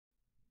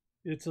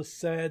It's a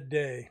sad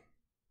day.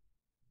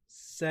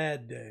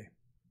 Sad day.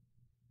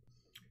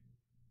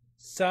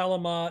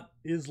 Salamat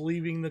is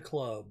leaving the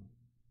club,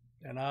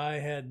 and I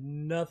had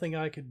nothing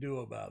I could do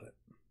about it.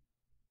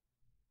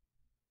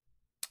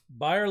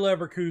 Bayer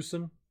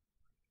Leverkusen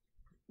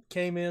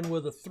came in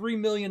with a $3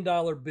 million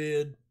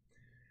bid,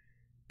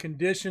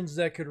 conditions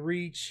that could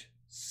reach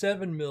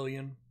 $7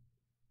 million.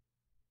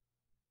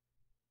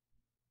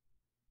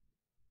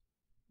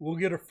 We'll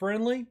get a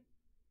friendly,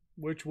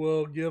 which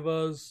will give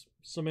us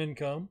some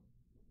income.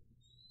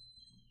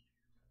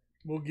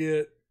 We'll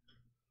get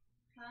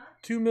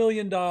 $2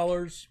 million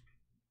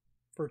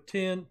for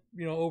 10,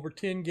 over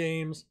 10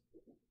 games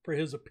for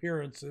his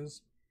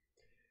appearances.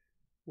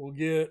 We'll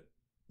get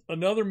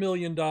another $1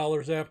 million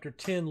after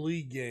 10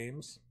 league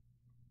games.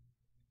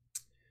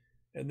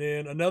 And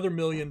then another $1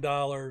 million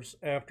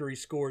after he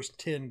scores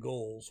 10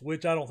 goals,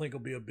 which I don't think will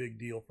be a big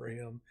deal for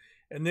him.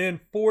 And then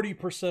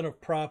 40%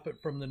 of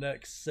profit from the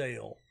next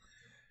sale.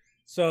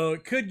 So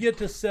it could get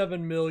to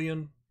 $7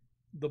 million.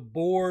 The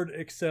board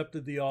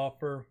accepted the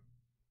offer.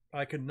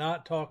 I could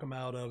not talk him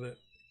out of it.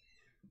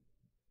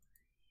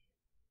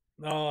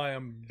 No, I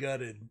am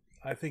gutted.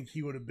 I think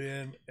he would have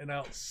been an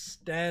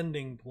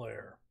outstanding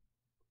player.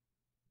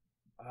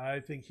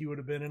 I think he would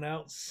have been an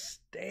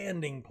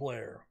outstanding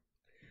player.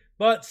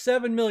 But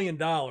 $7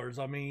 million,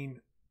 I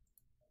mean,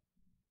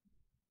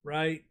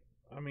 right?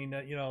 I mean,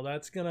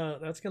 that's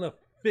gonna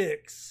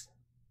fix.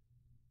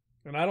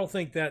 And I don't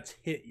think that's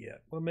hit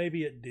yet. Well,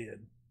 maybe it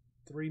did.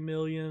 3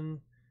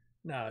 million.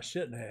 Nah, it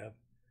shouldn't have.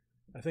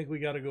 I think we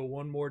got to go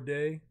one more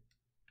day,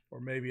 or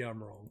maybe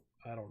I'm wrong.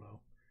 I don't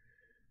know.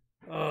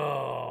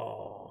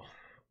 Oh,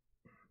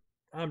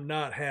 I'm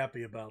not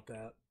happy about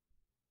that.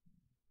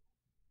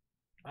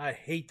 I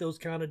hate those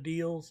kind of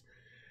deals.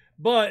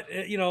 But,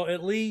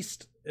 at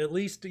least,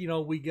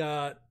 we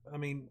got, I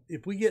mean,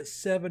 if we get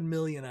 7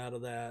 million out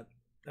of that,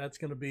 that's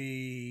going to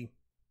be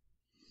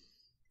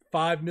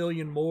 5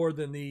 million more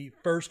than the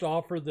first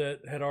offer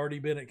that had already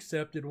been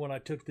accepted when I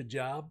took the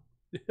job.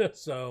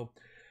 So,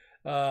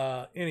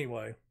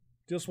 anyway,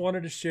 just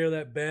wanted to share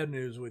that bad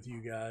news with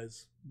you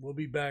guys. We'll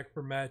be back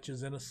for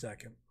matches in a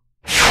second.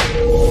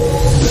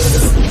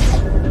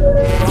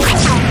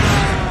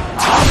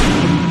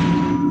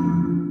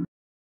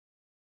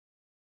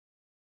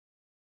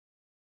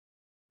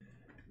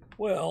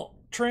 Well,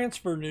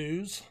 transfer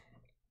news.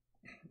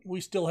 We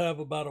still have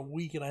about a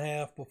week and a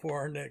half before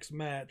our next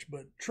match,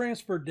 but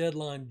transfer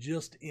deadline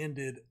just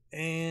ended,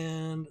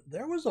 and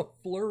there was a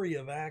flurry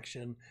of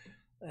action,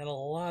 and a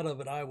lot of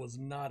it I was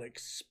not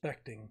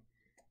expecting.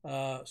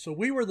 So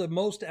we were the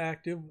most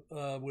active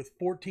with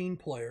 14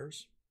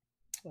 players,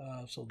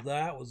 so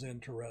that was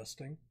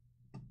interesting.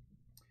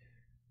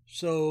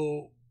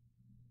 So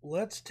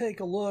let's take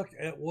a look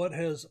at what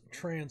has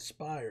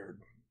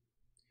transpired.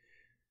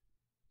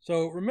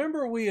 So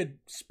remember we had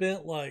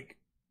spent like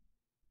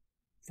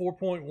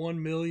 4.1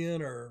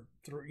 million or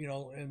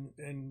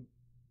and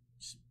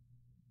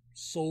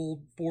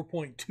sold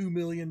 4.2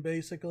 million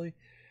basically.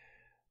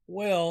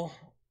 Well,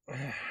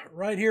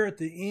 right here at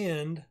the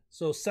end,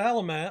 so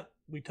Salamat,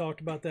 we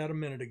talked about that a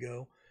minute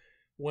ago,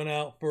 went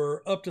out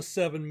for up to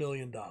 $7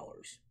 million.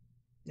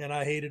 And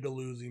I hated to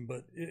lose him,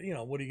 but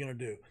what are you going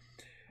to do?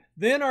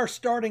 Then our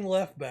starting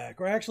left back,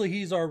 or actually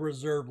he's our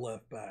reserve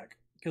left back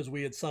because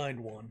we had signed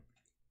one.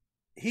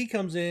 He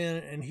comes in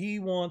and he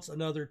wants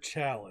another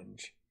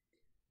challenge.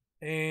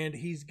 And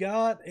he's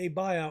got a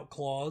buyout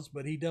clause,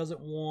 but he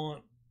doesn't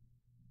want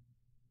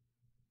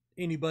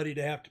anybody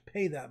to have to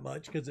pay that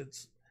much because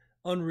it's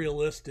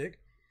unrealistic.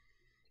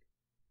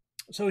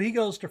 So he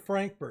goes to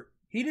Frankfurt.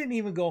 He didn't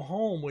even go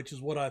home, which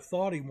is what I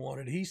thought he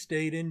wanted. He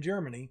stayed in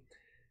Germany,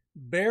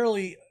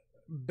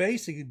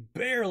 basically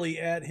barely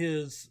at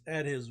his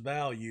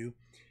value.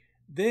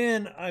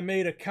 Then I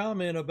made a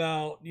comment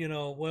about,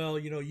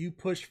 you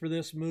pushed for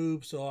this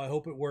move, so I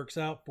hope it works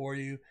out for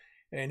you.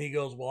 And he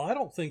goes, well, I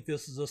don't think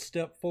this is a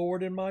step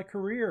forward in my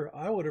career.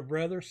 I would have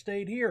rather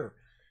stayed here.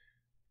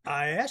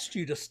 I asked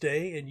you to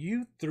stay, and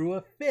you threw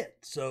a fit,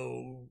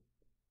 so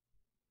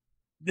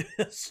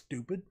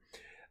stupid.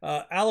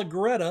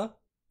 Allegretti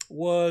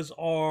was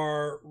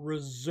our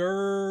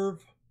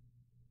reserve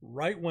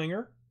right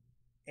winger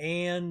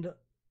and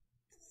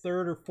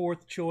third or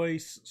fourth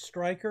choice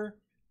striker.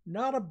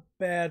 Not a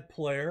bad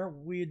player.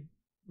 We'd,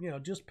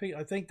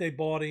 I think they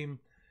bought him.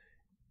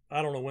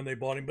 I don't know when they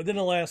bought him, but then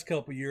the last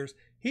couple of years,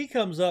 he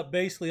comes up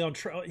basically on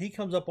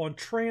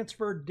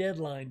transfer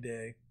deadline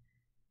day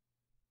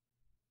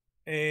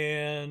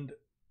and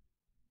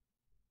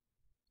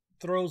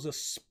throws a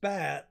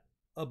spat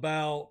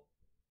about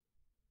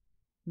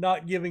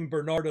not giving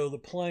Bernardo the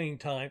playing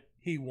time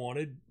he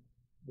wanted.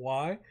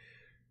 Why?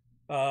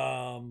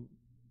 No,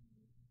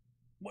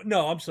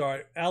 I'm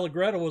sorry.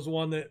 Allegretti was the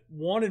one that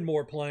wanted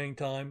more playing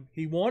time.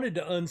 He wanted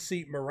to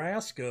unseat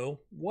Marasco.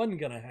 Wasn't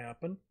going to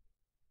happen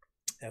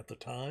at the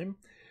time.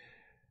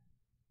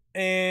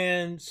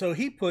 And so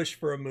he pushed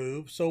for a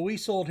move. So we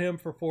sold him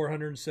for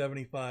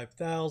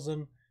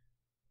 $475,000.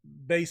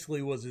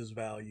 basically was his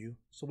value.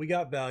 So we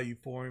got value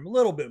for him, a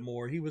little bit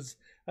more. He was,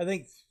 I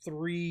think,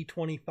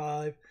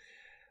 325.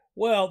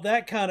 Well,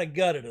 that kind of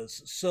gutted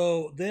us.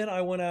 So then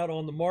I went out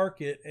on the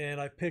market and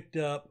I picked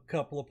up a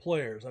couple of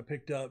players. I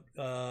picked up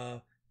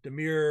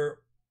Damir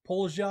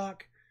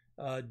Poljak,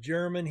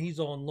 German. He's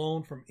on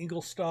loan from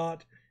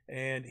Ingolstadt,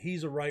 and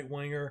he's a right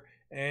winger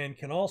and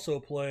can also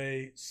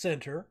play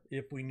center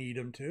if we need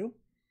him to.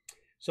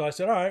 So I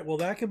said, all right, well,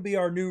 that can be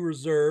our new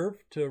reserve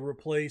to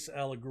replace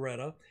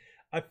Allegretta.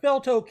 I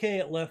felt okay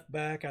at left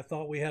back. I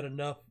thought we had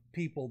enough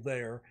people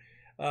there.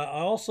 I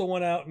also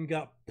went out and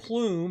got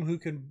Plume, who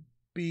can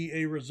be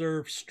a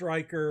reserve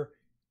striker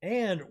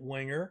and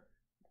winger,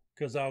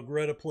 because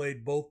Allegretta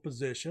played both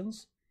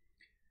positions.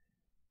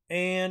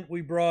 And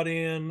we brought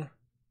in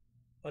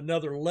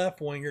another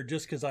left winger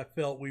just because I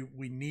felt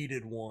we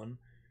needed one.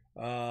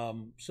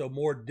 So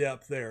more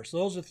depth there. So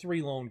those are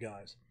 3 loan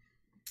guys.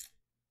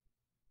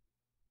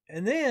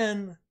 And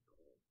then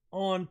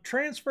on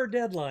transfer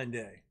deadline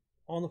day,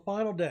 on the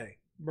final day,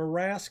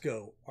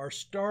 Marasco, our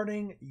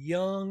starting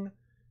young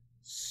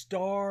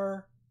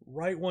star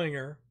right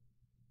winger,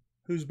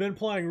 who's been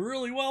playing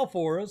really well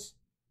for us,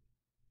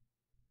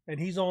 and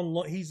he's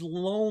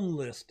loan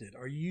listed.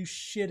 Are you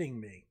shitting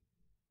me?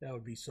 That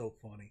would be so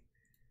funny.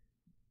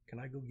 Can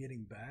I go get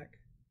him back?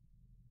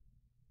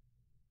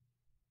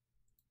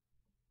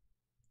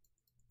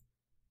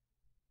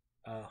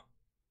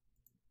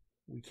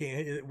 We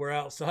can't. We're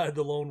outside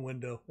the loan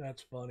window.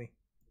 That's funny.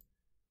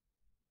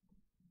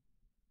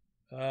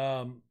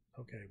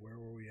 Okay, where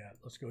were we at?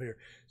 Let's go here.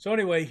 So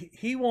anyway,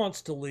 he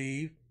wants to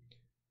leave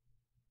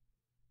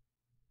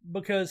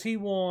because he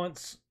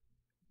wants.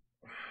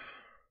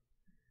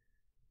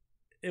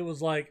 It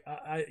was like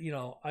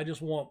I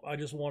just want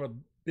a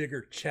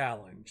bigger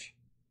challenge,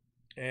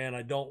 and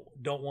I don't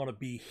want to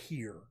be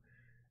here.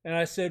 And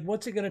I said,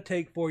 what's it going to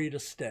take for you to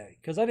stay?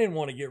 Because I didn't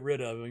want to get rid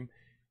of him,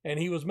 and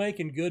he was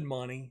making good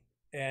money.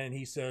 And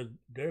he said,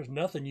 there's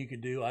nothing you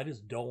can do. I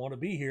just don't want to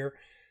be here.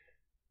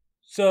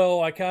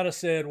 So I kind of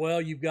said,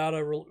 well, you've got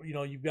a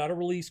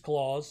release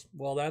clause.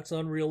 Well, that's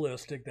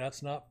unrealistic.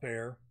 That's not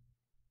fair.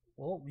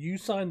 Well, you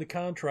signed the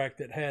contract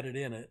that had it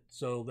in it,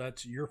 so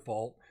that's your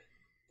fault.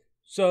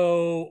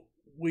 So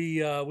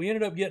we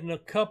ended up getting a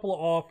couple of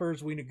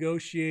offers. We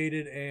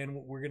negotiated, and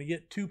we're going to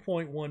get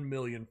 $2.1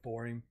 million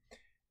for him.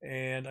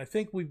 And I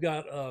think we've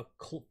got a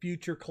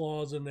future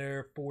clause in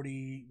there,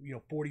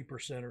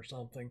 40% or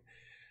something.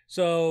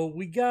 So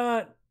we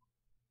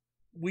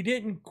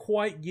didn't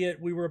quite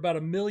get, we were about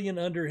 $1 million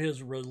under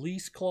his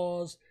release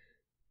clause,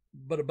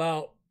 but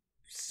about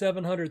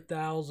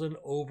 $700,000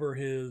 over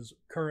his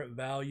current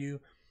value.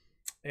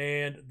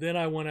 And then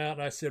I went out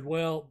and I said,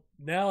 well,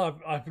 now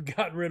I've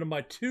gotten rid of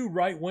my 2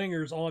 right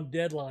wingers on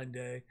deadline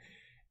day.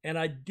 And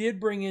I did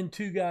bring in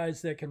 2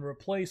 guys that can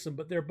replace them,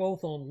 but they're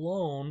both on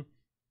loan.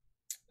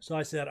 So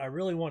I said, I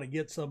really want to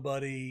get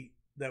somebody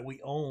that we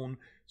own.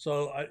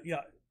 So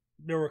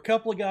there were a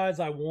couple of guys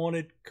I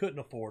wanted, couldn't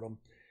afford them.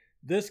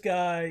 This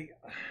guy,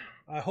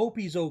 I hope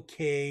he's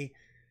okay.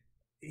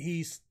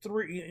 He's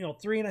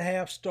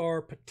 3.5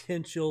 star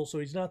potential, so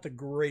he's not the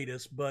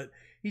greatest, but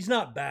he's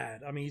not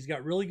bad. I mean, he's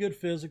got really good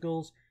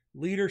physicals,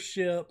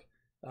 leadership.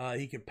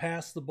 He can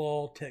pass the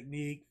ball,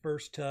 technique,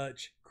 first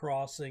touch,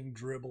 crossing,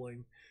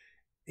 dribbling.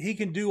 He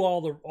can do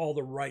all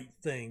the right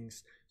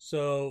things.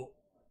 So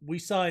we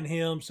signed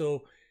him.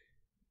 So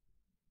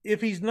if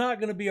he's not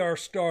going to be our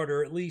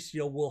starter, at least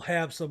we'll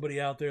have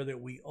somebody out there that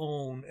we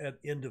own at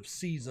end of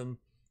season,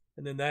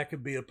 and then that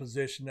could be a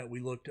position that we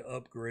look to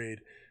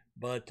upgrade.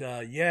 But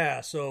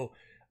yeah, so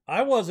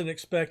I wasn't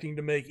expecting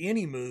to make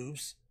any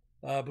moves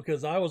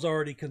because I was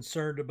already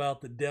concerned about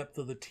the depth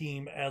of the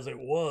team as it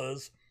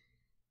was,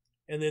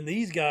 and then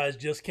these guys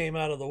just came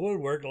out of the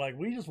woodwork like,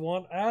 we just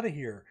want out of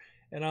here,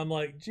 and I'm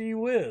like, gee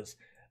whiz.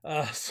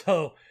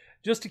 So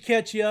just to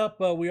catch you up,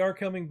 we are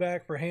coming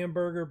back for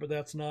Hamburger, but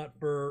that's not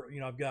for,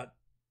 I've got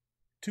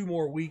 2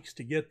 more weeks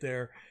to get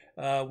there.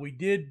 We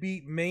did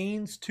beat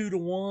Mainz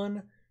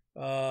 2-1.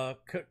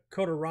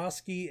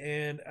 Kotarowski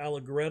and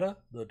Allegretta,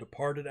 the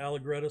departed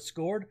Allegretta,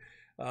 scored.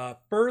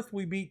 Firth,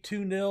 we beat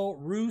 2-0.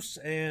 Roos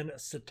and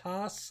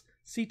Citas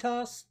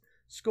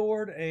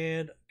scored.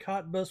 And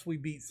Cottbus, we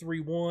beat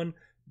 3-1.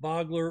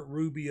 Bogler,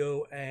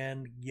 Rubio,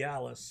 and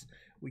Gallus.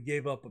 We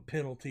gave up a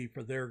penalty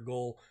for their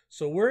goal.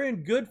 So we're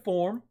in good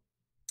form.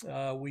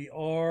 We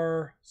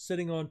are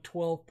sitting on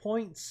 12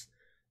 points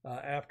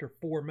after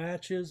 4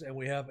 matches, and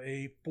we have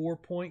a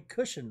 4-point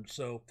cushion.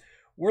 So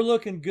we're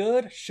looking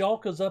good.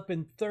 Schalke's up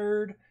in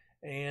 3rd,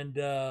 and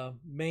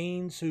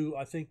Mainz, who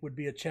I think would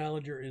be a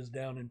challenger, is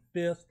down in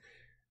 5th.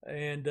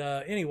 And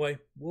anyway,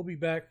 we'll be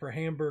back for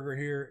Hamburger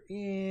here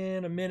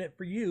in a minute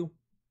for you.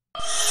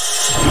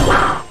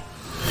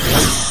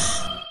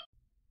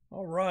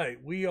 All right,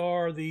 we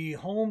are the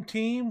home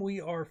team. We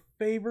are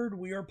favored.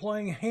 We are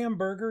playing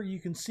Hamburger. You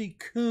can see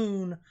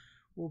Kuhn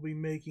will be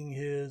making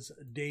his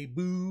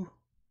debut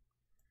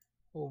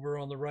over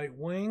on the right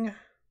wing.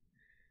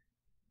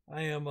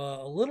 I am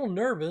a little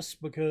nervous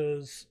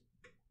because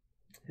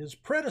his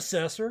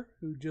predecessor,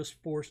 who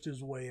just forced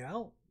his way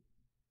out,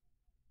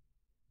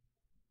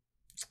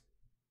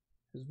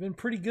 has been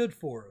pretty good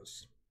for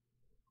us.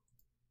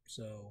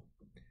 So,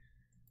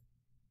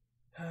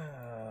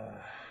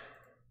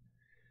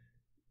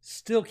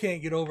 still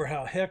can't get over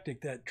how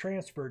hectic that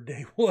transfer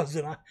day was.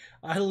 And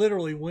I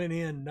literally went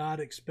in not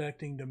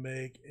expecting to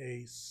make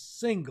a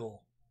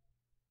single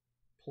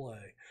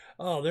play.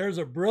 Oh, there's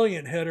a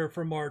brilliant header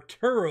from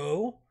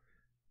Arturo.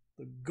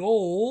 The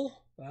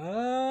goal.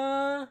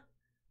 Oh,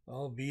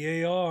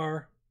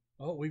 VAR.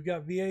 Oh, we've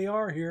got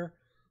VAR here.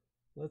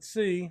 Let's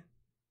see.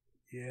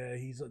 Yeah,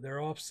 they're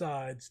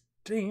offsides.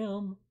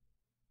 Damn.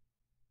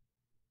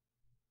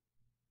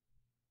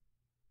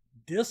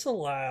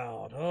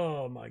 Disallowed.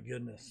 Oh my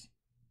goodness.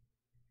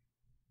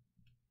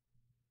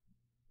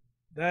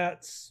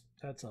 That's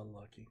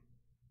unlucky.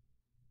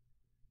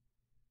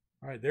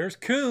 All right, there's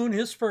Kuhn,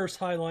 his first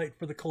highlight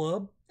for the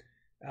club.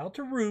 Out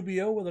to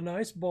Rubio with a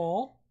nice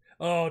ball.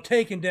 Oh,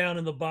 taken down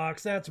in the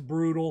box. That's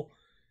brutal.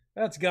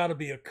 That's got to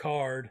be a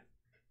card.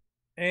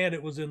 And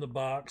it was in the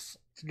box.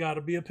 It's got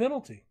to be a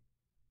penalty.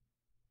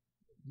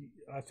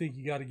 I think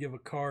you got to give a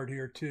card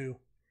here too,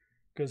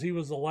 because he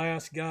was the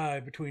last guy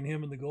between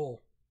him and the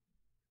goal.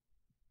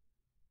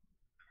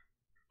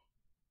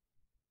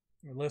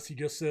 Unless he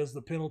just says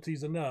the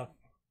penalty's enough.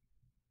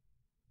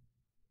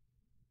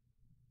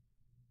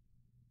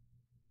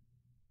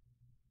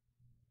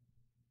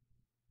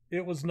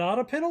 It was not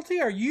a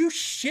penalty? Are you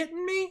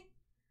shitting me?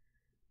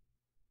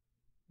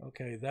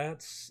 Okay,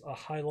 that's a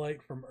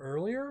highlight from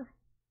earlier.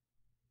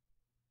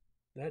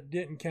 That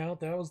didn't count.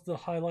 That was the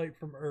highlight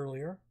from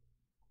earlier.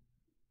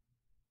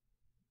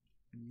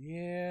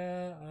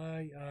 Yeah,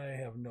 I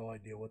have no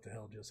idea what the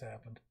hell just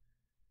happened.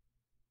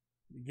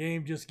 The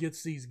game just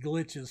gets these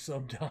glitches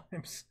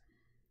sometimes.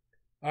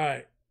 All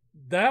right,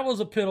 that was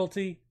a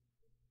penalty.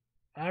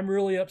 I'm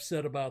really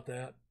upset about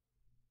that.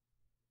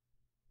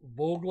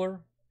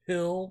 Vogler,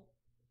 Hill.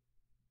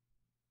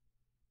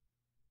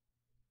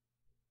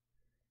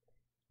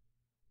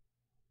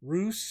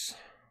 Roos.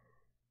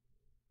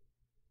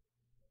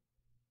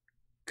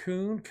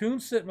 Kuhn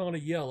sitting on a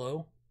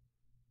yellow.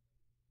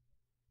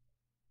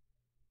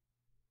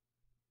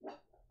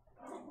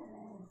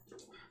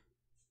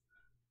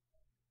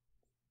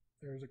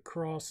 There's a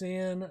cross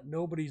in.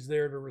 Nobody's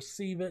there to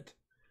receive it.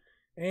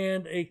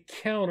 And a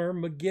counter,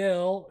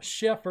 Miguel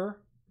Scheffer.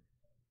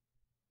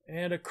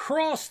 And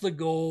across the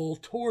goal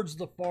towards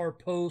the far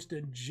post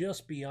and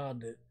just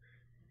beyond it.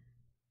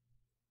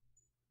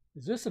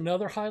 Is this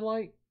another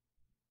highlight?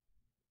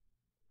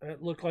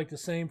 That looked like the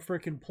same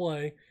freaking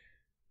play.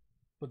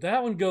 But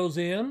that one goes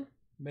in,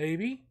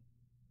 maybe.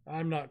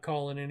 I'm not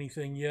calling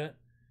anything yet.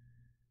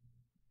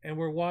 And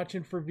we're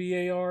watching for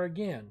VAR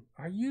again.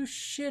 Are you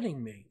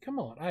shitting me? Come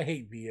on, I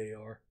hate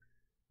VAR.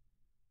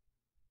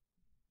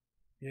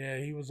 Yeah,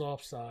 he was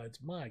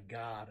offsides. My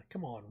God.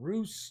 Come on,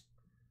 Roos.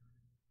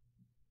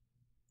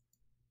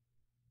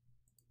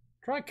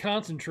 Try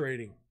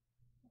concentrating.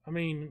 I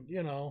mean,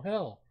 you know,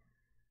 hell.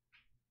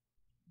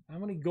 How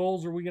many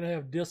goals are we going to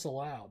have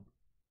disallowed?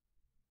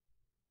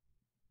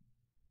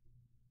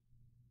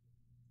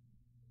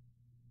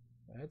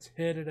 That's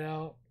headed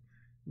out.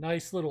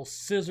 Nice little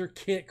scissor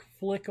kick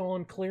flick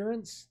on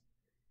clearance.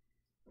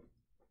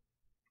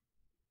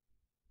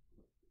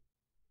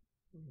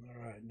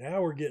 All right,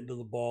 now we're getting to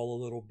the ball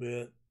a little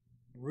bit.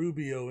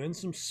 Rubio in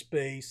some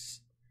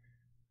space.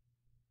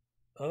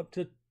 Up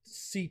to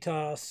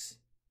Citas.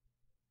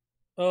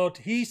 Oh,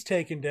 he's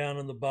taken down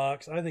in the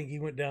box. I think he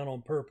went down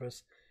on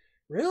purpose.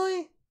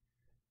 Really?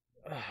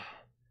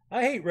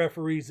 I hate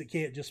referees that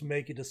can't just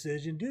make a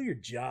decision. Do your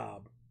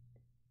job.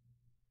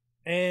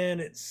 And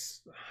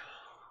it's...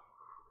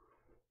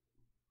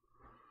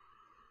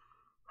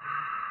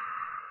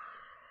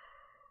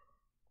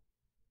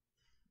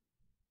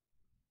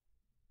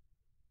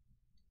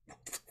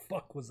 What the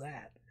fuck was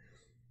that?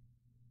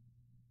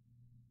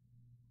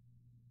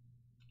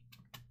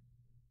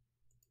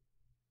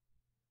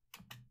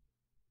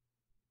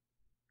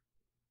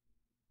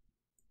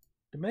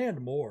 Demand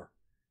more.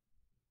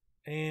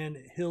 And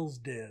Hill's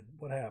dead.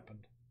 What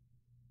happened?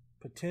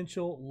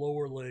 Potential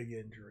lower leg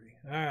injury.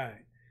 All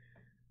right.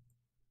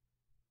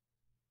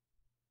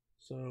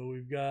 So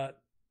we've got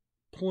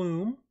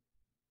Plume.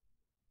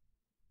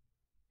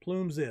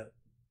 Plume's it.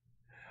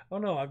 Oh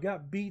no, I've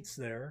got Beats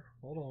there.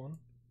 Hold on.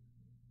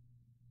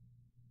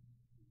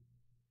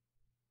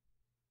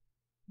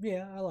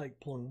 Yeah, I like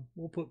Plume.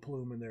 We'll put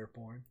Plume in there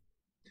for him.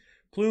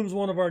 Plume's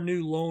one of our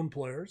new loan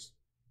players.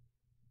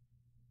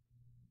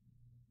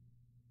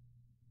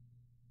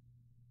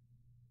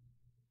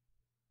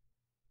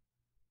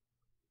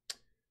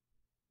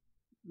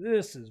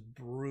 This is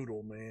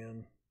brutal,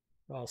 man.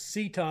 Oh,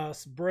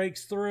 Citas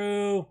breaks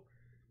through.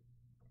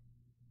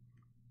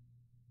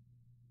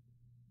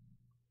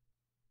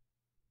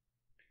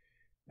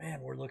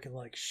 Man, we're looking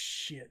like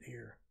shit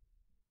here.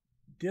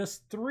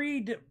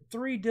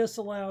 Three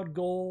disallowed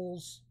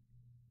goals,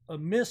 a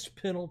missed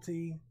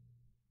penalty.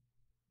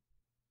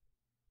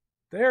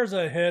 There's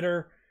a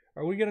header.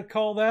 Are we going to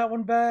call that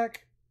one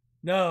back?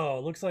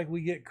 No, looks like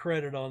we get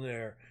credit on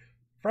there.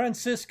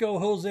 Francisco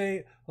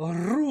Jose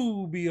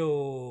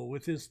Rubio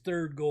with his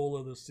third goal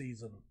of the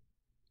season.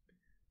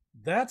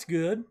 That's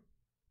good.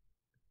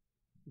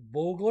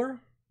 Vogler.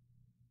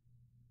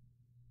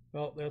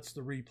 Oh, that's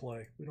the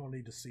replay. We don't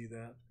need to see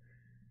that.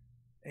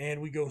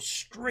 And we go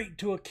straight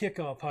to a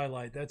kickoff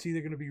highlight. That's either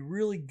going to be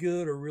really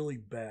good or really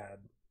bad.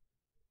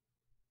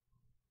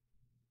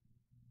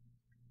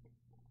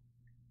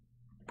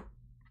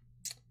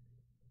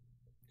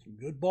 Some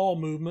good ball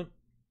movement.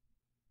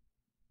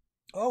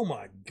 Oh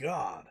my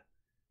God.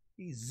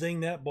 He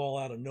zinged that ball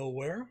out of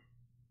nowhere.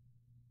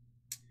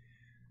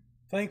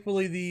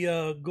 Thankfully,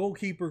 the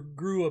goalkeeper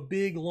grew a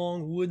big,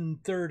 long wooden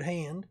third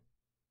hand.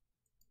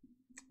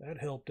 That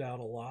helped out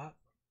a lot.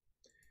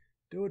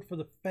 Do it for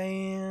the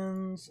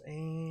fans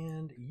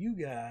and you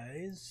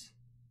guys.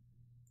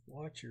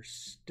 Watch your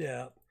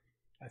step.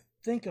 I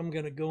think I'm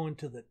going to go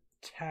into the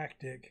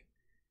tactic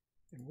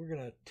and we're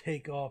going to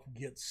take off,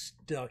 get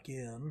stuck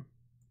in.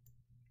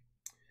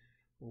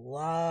 A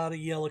lot of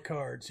yellow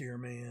cards here,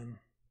 man.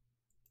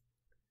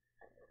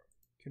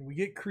 Can we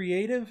get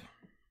creative?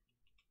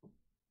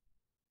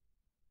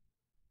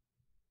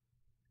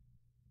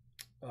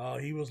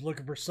 He was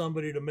looking for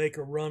somebody to make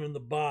a run in the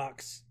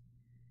box.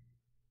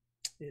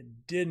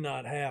 It did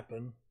not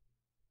happen.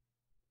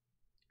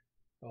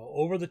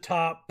 Over the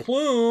top.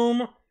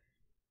 Plume.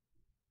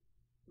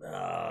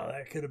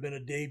 That could have been a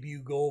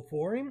debut goal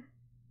for him.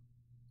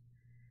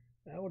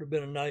 That would have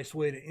been a nice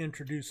way to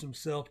introduce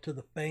himself to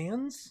the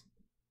fans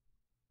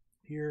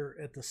here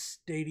at the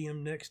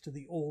stadium next to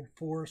the old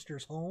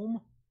Forester's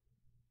home.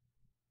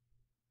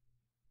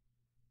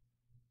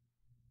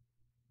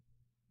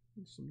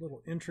 Some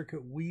little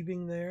intricate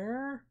weaving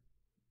there.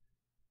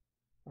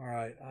 All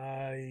right,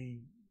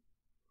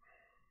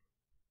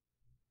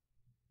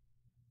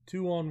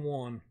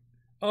 2-on-1.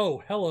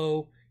 Oh,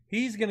 hello.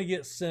 He's going to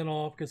get sent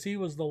off because he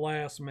was the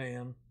last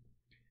man.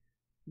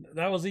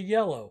 That was a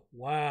yellow.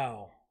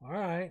 Wow. All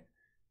right.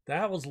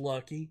 That was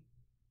lucky.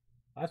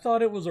 I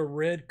thought it was a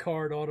red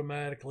card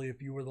automatically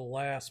if you were the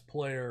last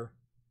player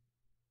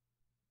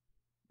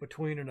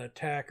between an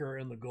attacker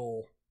and the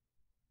goal.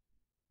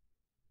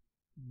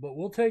 But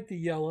we'll take the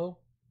yellow.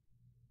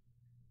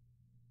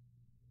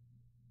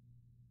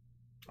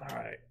 All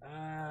right.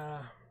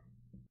 I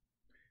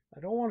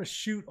don't want to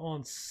shoot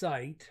on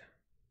sight.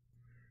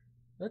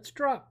 Let's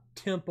drop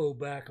tempo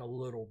back a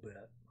little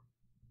bit.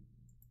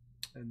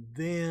 And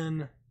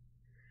then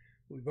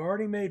we've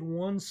already made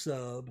one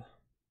sub.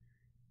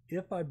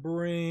 If I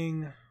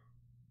bring,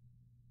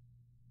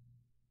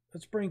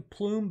 let's bring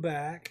Plume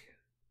back.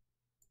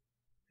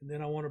 And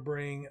then I want to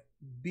bring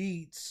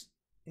Beats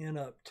in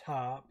up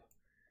top.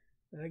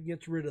 That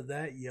gets rid of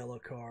that yellow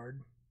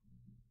card.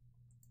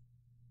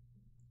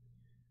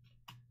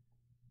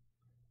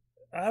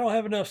 I don't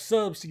have enough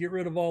subs to get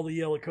rid of all the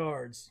yellow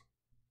cards.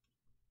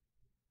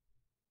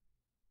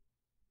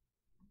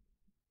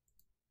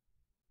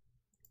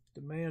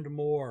 Demand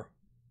more.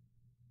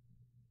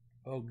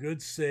 Oh,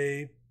 good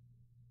save.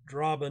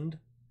 Droband.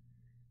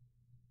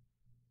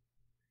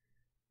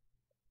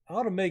 I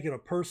ought to make it a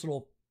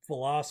personal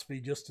philosophy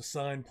just to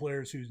sign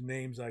players whose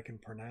names I can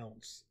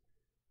pronounce.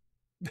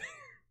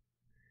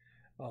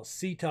 Oh,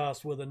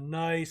 Cetas with a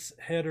nice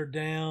header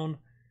down.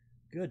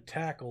 Good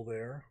tackle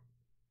there.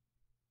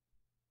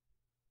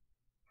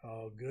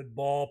 Oh, good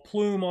ball.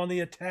 Plume on the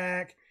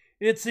attack.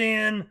 It's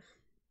in.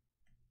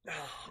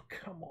 Oh,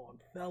 come on,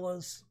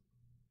 fellas.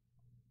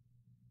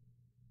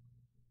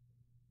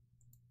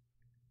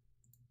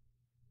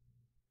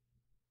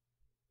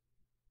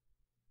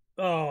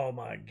 Oh,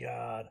 my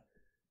God.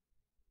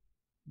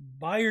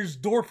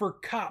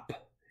 Beiersdorfer Kopp,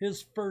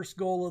 his first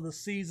goal of the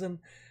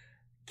season.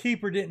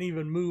 Keeper didn't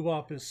even move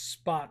off his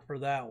spot for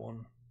that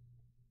one.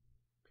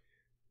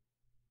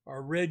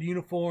 Our red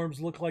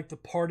uniforms look like the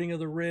parting of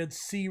the Red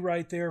Sea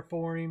right there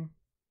for him.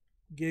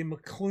 Gave him a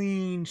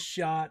clean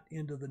shot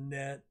into the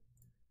net.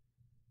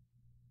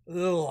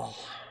 Ugh.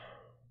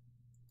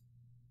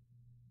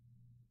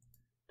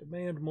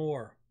 Demand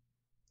more.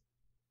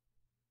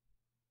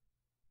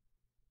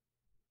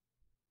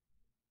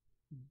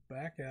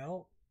 Back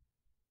out.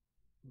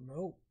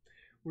 Nope.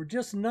 We're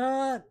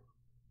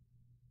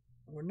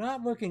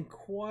not looking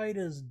quite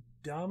as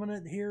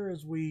dominant here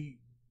as we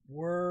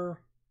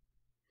were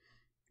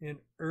in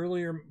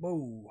earlier,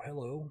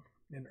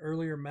 in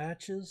earlier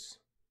matches.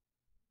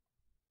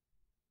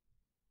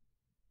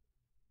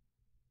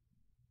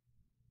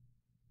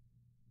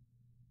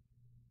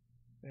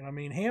 And I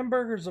mean,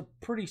 Hamburger's a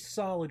pretty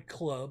solid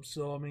club,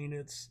 so I mean,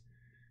 it's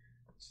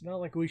not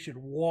like we should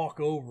walk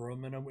over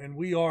them, and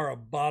we are a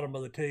bottom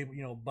of the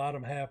table,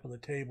 bottom half of the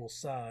table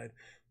side.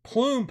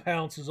 Plume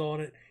pounces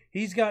on it.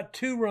 He's got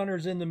two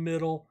runners in the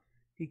middle.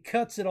 He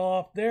cuts it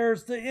off.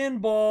 There's the in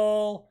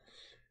ball.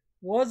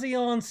 Was he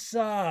on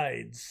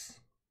sides?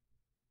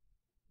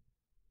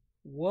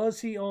 Was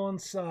he on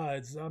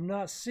sides? I'm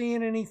not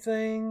seeing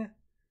anything.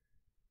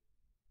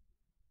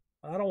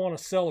 I don't want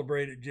to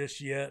celebrate it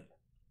just yet.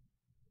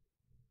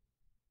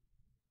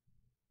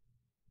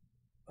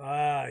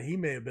 He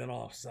may have been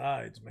off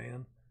sides,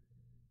 man.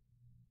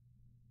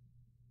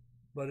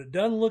 But it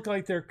doesn't look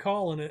like they're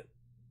calling it.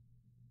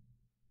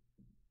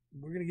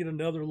 We're going to get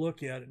another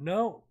look at it.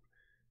 No.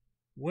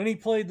 when he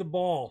played the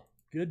ball.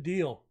 Good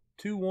deal.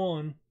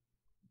 2-1.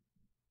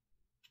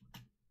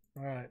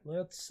 All right,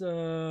 let's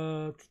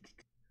I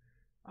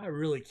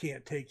really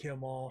can't take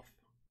him off.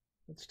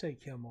 Let's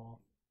take him off.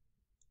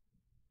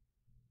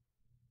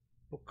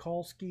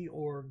 Bukalski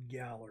or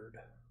Gallard?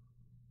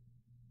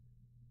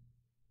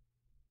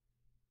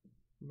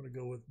 I'm going to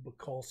go with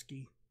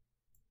Bukalski.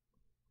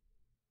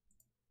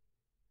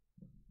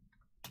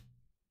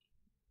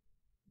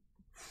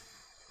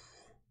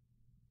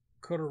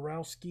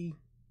 Kudarowski.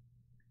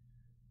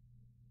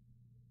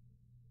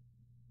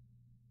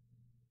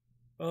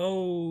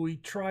 Oh, he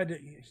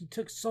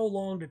took so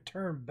long to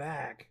turn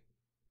back.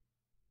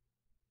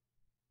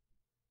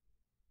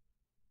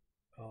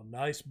 Oh,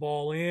 nice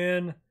ball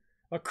in.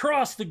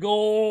 Across the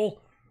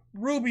goal.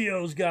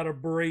 Rubio's got a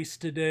brace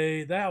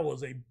today. That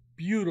was a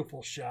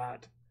beautiful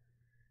shot.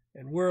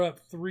 And we're up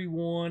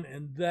 3-1,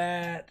 and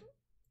that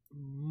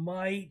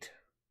might...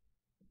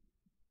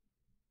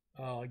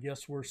 Oh, I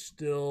guess we're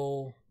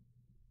still...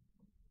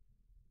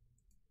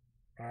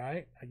 All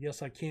right, I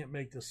guess I can't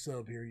make the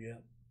sub here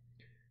yet.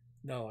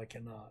 No, I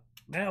cannot.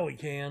 Now we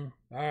can.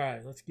 All right,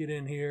 let's get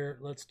in here.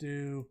 Let's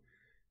do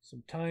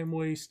some time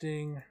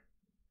wasting.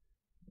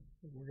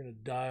 We're going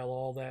to dial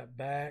all that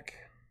back.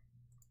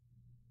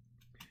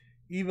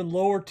 Even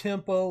lower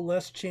tempo,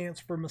 less chance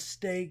for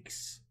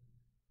mistakes.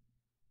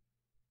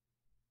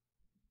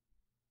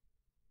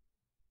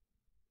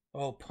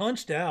 Oh,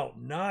 punched out.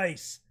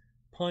 Nice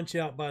punch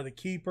out by the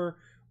keeper.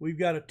 We've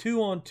got a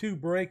 2-on-2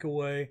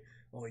 breakaway.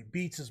 Oh, he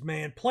beats his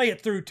man. Play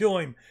it through to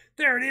him.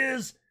 There it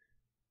is.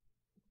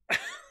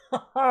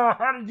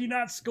 How did you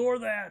not score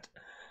that?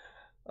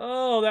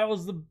 Oh, that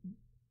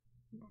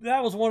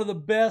was one of the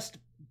best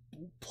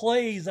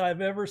plays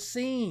I've ever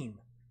seen.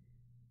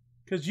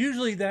 Because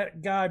usually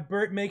that guy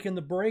making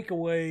the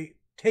breakaway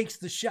takes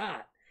the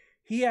shot.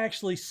 He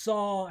actually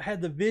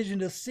had the vision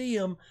to see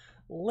him,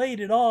 laid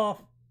it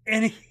off,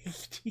 and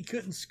he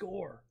couldn't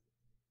score.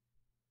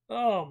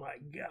 Oh my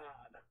God.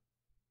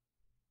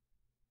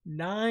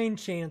 9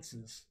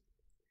 chances.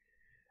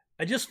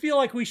 I just feel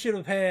like we should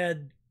have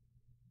had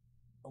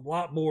a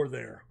lot more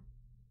there.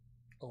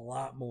 A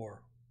lot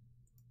more.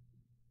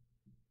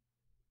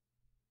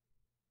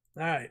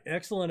 All right.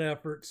 Excellent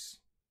efforts,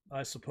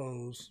 I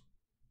suppose.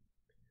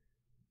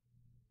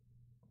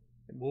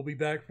 And we'll be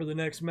back for the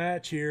next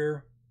match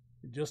here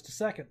in just a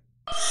second.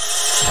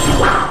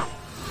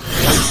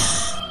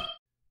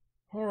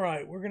 All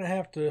right, we're going to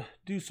have to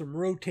do some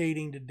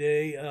rotating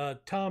today.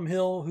 Tom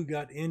Hill, who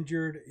got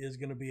injured, is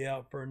going to be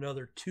out for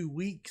another 2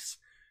 weeks.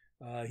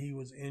 He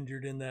was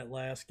injured in that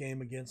last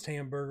game against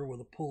Hamburger with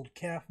a pulled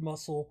calf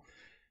muscle.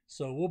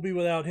 So we'll be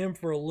without him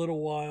for a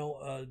little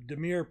while.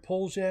 Damir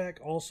Poljak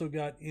also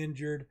got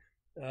injured.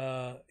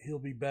 He'll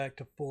be back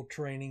to full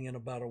training in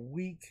about a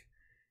week.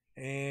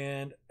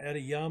 And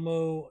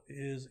Adeyemo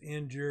is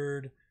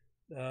injured,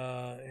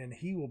 and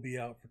he will be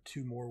out for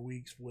 2 more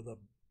weeks with a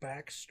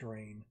back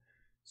strain.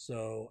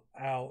 So,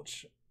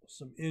 ouch.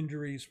 Some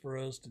injuries for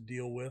us to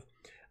deal with.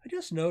 I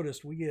just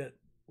noticed we get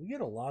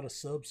a lot of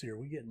subs here.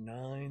 We get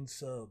 9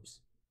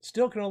 subs.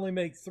 Still can only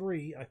make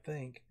 3, I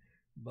think,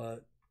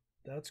 but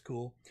that's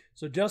cool.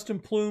 So Justin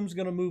Plume's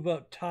going to move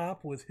up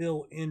top with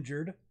Hill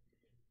injured.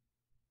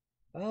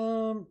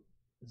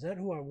 Is that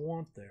who I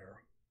want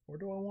there? Or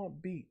do I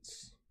want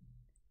Beats?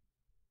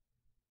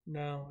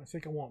 No, I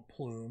think I want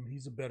Plume.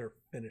 He's a better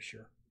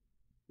finisher.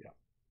 Yeah.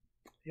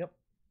 Yep.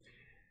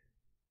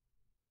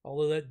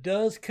 Although that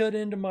does cut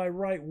into my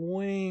right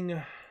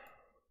wing,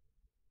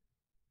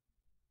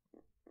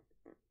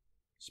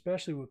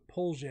 especially with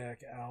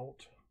Poljak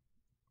out.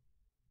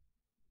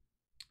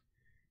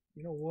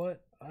 You know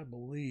what? I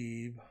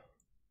believe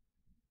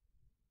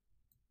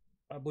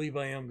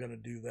I am going to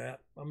do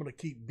that. I'm going to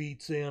keep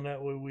Beats in.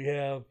 That way we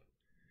have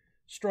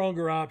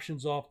stronger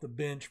options off the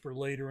bench for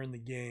later in the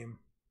game.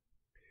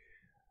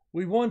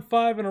 We won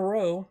 5 in a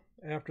row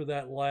after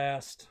that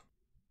last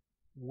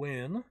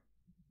win.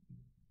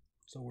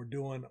 So we're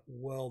doing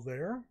well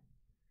there.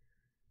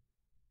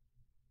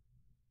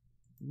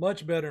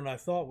 Much better than I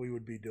thought we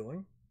would be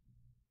doing.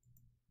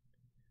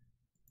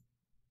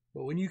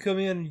 But when you come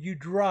in and you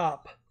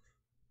drop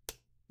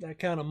that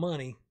kind of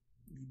money,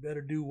 you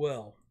better do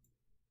well.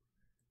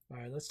 All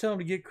right, let's tell them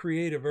to get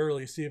creative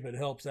early, see if it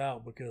helps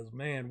out, because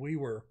man, we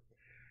were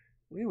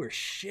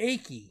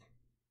shaky.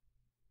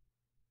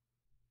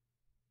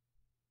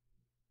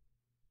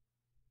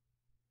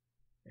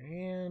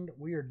 And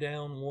we are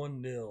down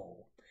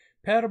 1-0.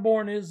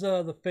 Paderborn is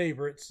the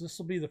favorites. This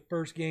will be the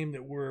first game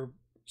that we're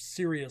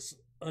serious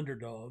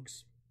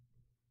underdogs.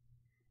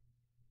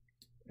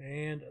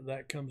 And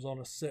that comes on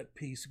a set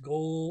piece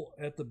goal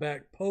at the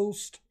back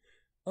post.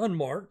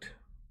 Unmarked.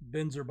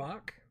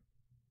 Benzerbach.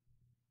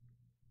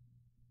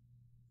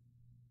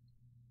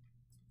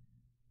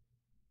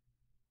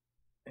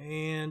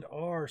 And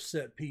our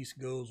set piece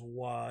goes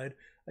wide.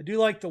 I do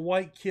like the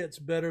white kits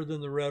better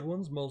than the red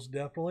ones, most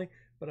definitely.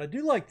 But I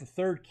do like the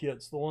third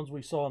kits, the ones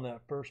we saw in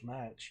that first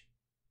match.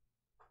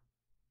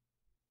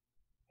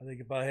 I think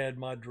if I had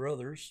my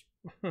druthers.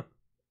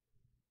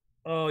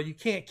 Oh, you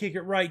can't kick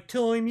it right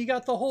to him. You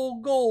got the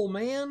whole goal,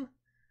 man.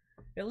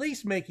 At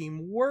least make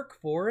him work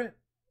for it.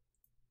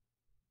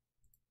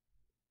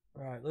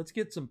 All right, let's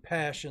get some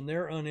passion.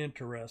 They're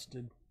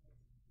uninterested.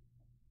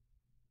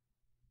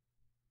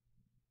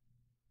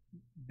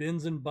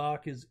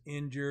 Benzenbach is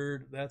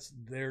injured. That's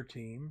their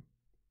team.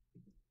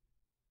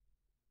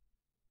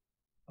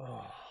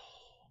 Oh,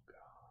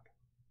 God.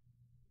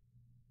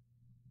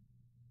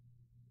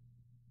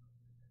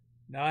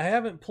 Now, I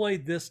haven't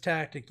played this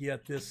tactic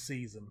yet this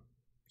season.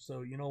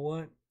 So, you know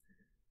what?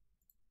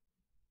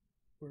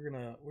 We're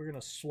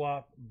gonna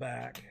swap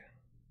back.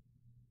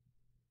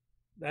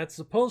 That's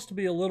supposed to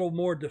be a little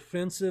more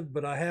defensive,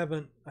 but I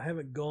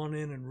haven't gone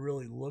in and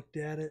really looked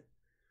at it.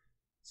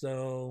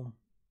 So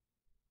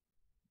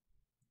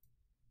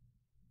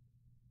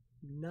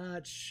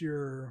not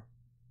sure.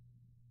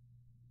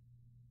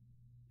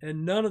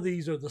 And none of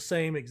these are the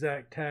same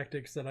exact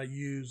tactics that I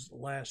used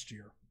last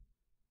year.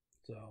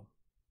 So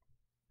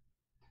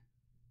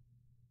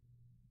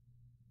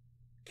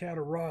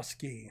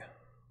Katarowski.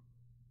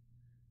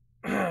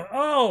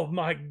 Oh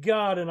my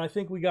God, and I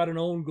think we got an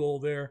own goal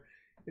there.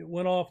 It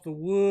went off the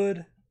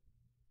wood.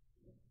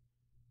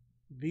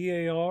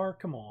 VAR,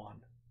 come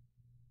on.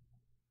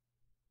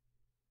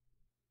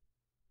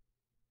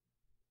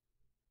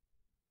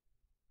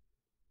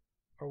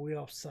 Are we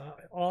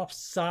offside?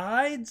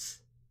 Offsides?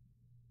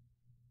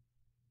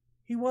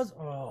 He was,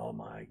 oh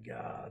my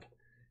God.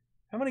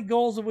 How many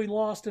goals have we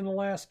lost in the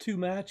last 2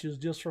 matches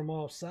just from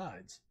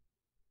offsides?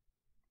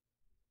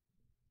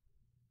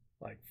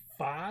 Like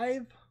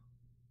 5?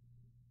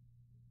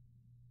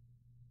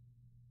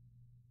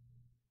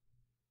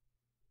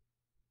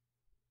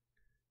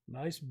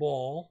 Nice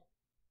ball.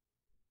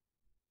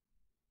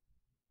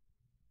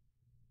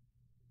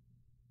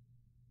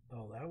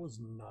 Oh, that was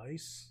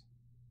nice.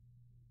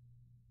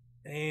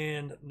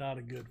 And not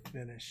a good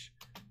finish.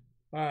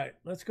 All right,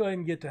 let's go ahead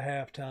and get to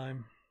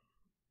halftime.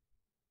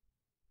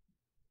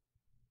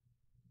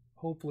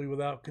 Hopefully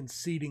without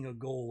conceding a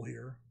goal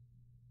here.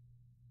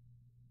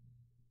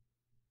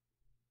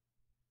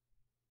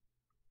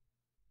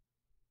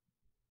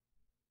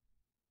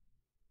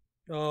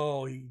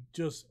 Oh, he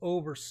just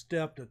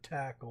overstepped a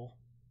tackle.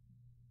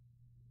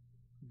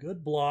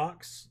 Good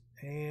blocks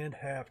and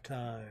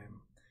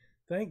halftime.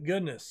 Thank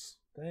goodness.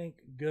 Thank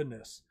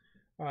goodness.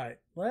 All right,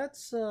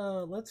 let's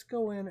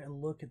go in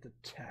and look at the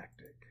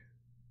tactic.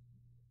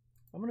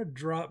 I'm going to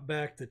drop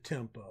back the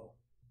tempo.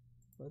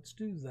 Let's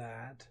do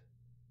that.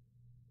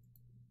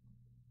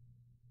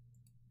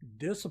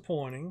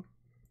 Disappointing.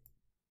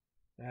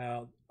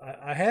 Now,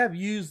 I have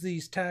used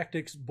these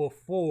tactics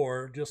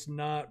before, just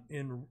not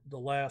in the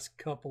last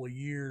couple of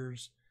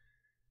years.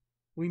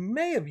 We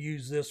may have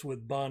used this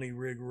with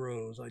Bonnyrigg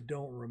Rose. I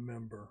don't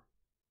remember.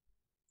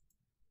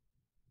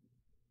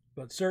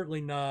 But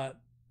certainly not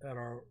at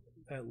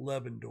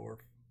Leobendorf.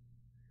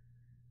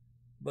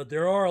 But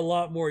there are a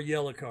lot more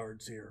yellow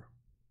cards here.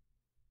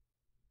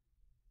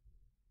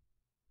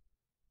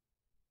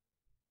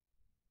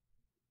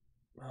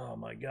 Oh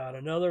my God,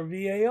 another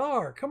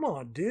VAR. Come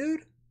on,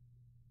 dude.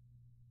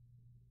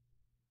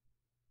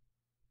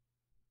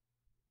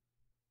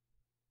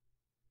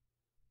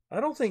 I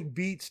don't think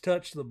Beats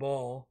touched the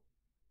ball,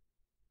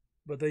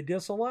 but they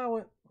disallow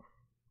it.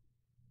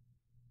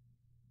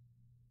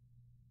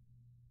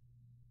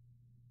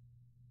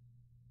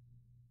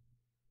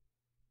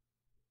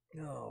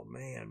 Oh,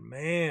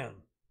 man.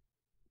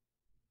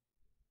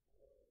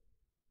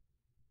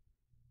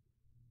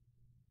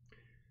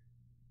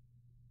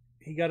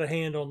 He got a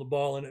hand on the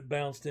ball and it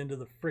bounced into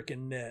the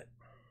frickin' net.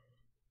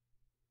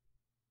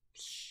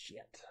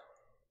 Shit.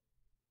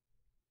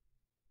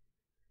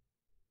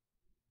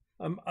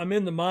 I'm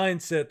in the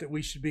mindset that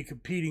we should be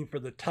competing for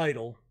the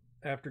title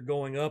after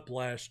going up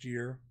last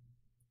year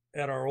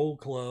at our old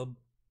club,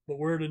 but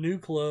we're at a new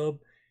club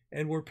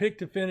and we're picked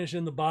to finish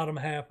in the bottom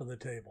half of the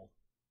table.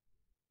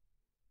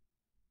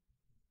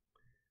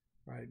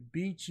 All right,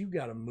 Beach, you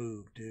got to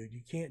move, dude.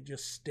 You can't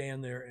just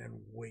stand there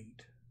and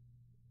wait.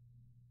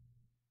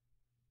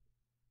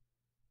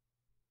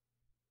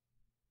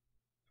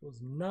 It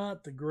was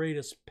not the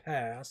greatest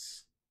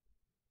pass.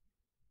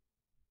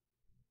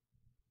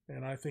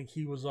 And I think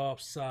he was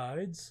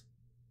offsides.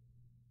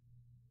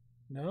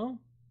 No,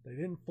 they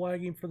didn't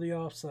flag him for the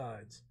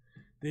offsides.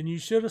 Then you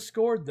should have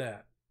scored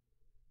that.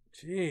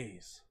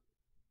 Jeez.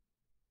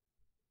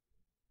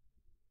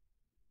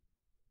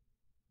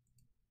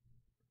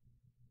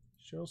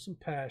 Show some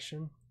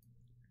passion.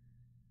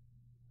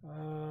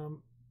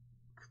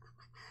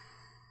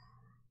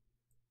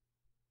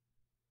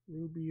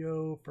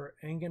 Rubio for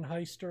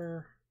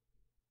Engenheister.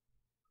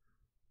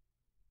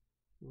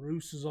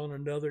 Roos is on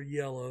another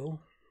yellow.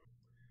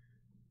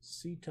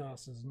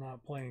 Cetas is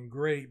not playing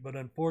great, but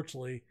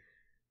unfortunately,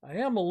 I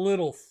am a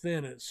little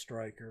thin at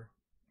striker.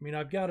 I mean,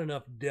 I've got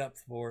enough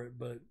depth for it,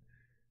 but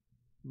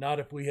not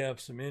if we have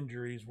some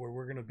injuries where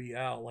we're going to be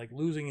out. Like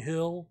losing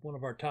Hill, one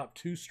of our top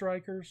 2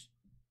 strikers.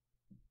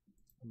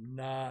 I'm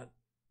not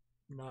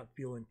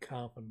feeling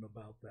confident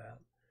about that.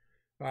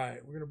 All right,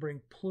 we're going to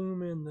bring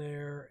Plume in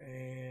there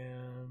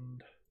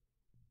and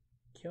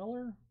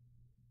Keller?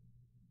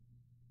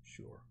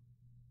 Sure.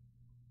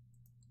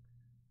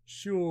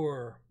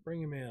 Sure.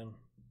 Bring him in.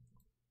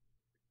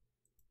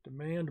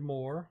 Demand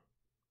more.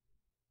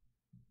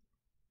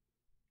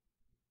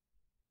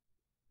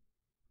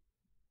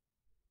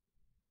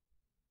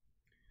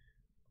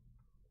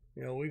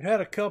 You know, we've had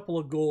a couple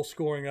of goal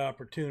scoring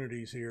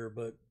opportunities here,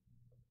 but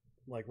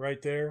like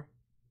right there,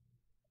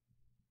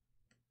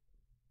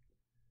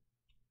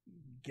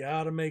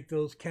 gotta make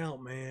those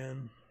count,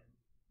 man.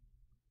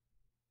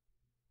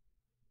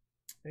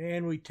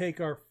 And we take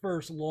our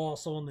first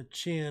loss on the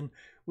chin.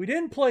 We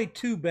didn't play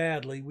too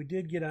badly. We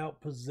did get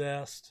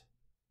outpossessed.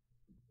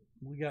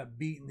 We got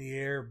beat in the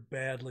air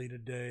badly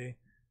today.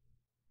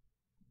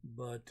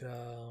 But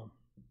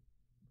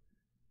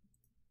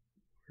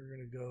we're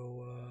going to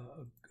go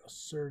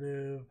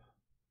assertive,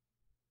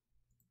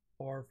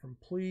 far from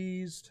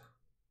pleased.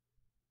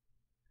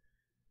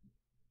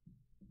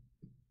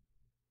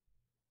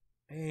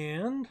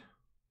 And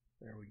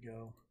there we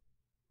go.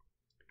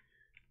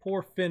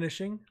 Poor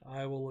finishing.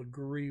 I will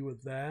agree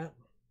with that.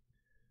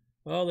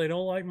 Well, they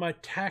don't like my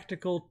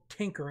tactical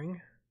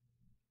tinkering.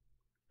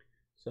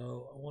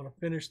 So I want to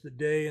finish the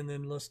day, and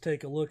then let's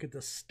take a look at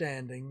the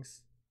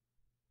standings.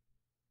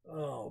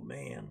 Oh,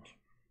 man.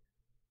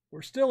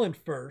 We're still in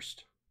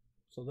first,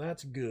 so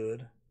that's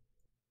good.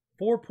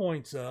 4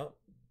 points up.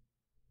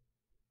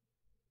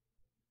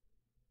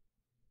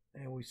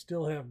 And we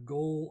still have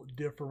goal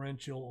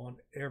differential on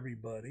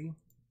everybody.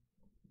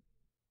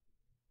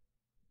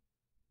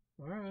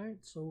 All right,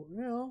 so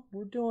you know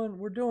we're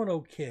doing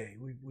okay.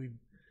 We've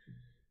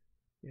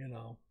you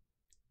know,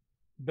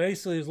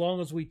 basically as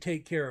long as we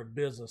take care of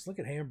business. Look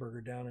at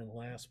Hamburger down in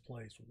last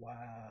place.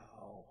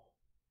 Wow.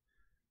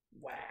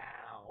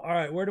 All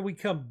right, where do we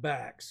come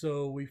back?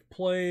 So we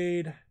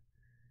played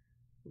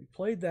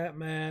that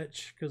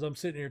match because I'm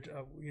sitting here.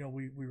 You know,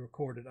 we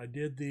recorded. I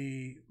did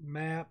the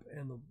map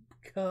and the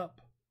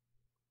cup,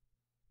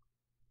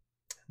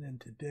 and then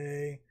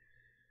today.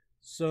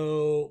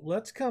 So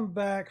let's come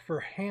back for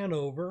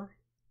Hanover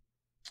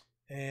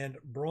and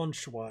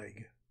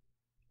Braunschweig,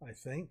 I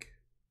think.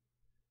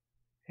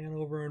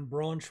 Hanover and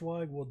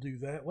Braunschweig, we'll do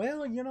that.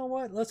 Well, you know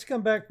what? Let's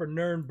come back for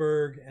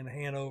Nuremberg and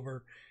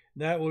Hanover.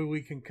 That way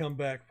we can come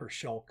back for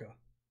Schalke.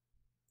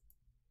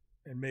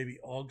 And maybe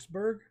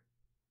Augsburg.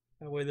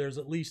 That way there's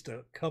at least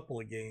a couple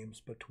of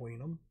games between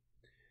them.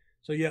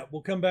 So yeah,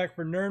 we'll come back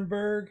for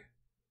Nuremberg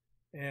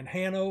and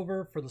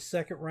Hanover for the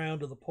second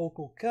round of the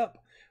Pokal Cup,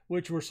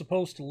 which we're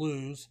supposed to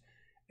lose.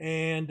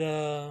 And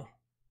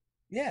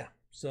yeah,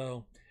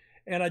 so,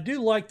 and I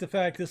do like the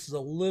fact this is a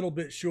little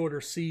bit shorter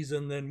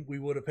season than we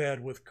would have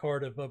had with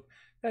Cardiff.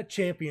 That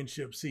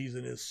championship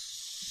season is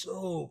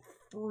so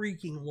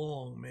freaking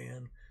long,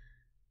 man.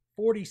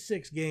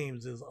 46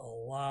 games is a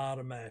lot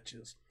of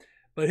matches.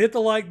 But hit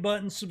the like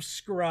button,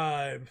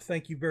 subscribe.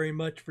 Thank you very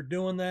much for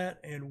doing that,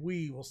 and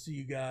we will see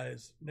you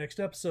guys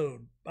next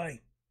episode. Bye.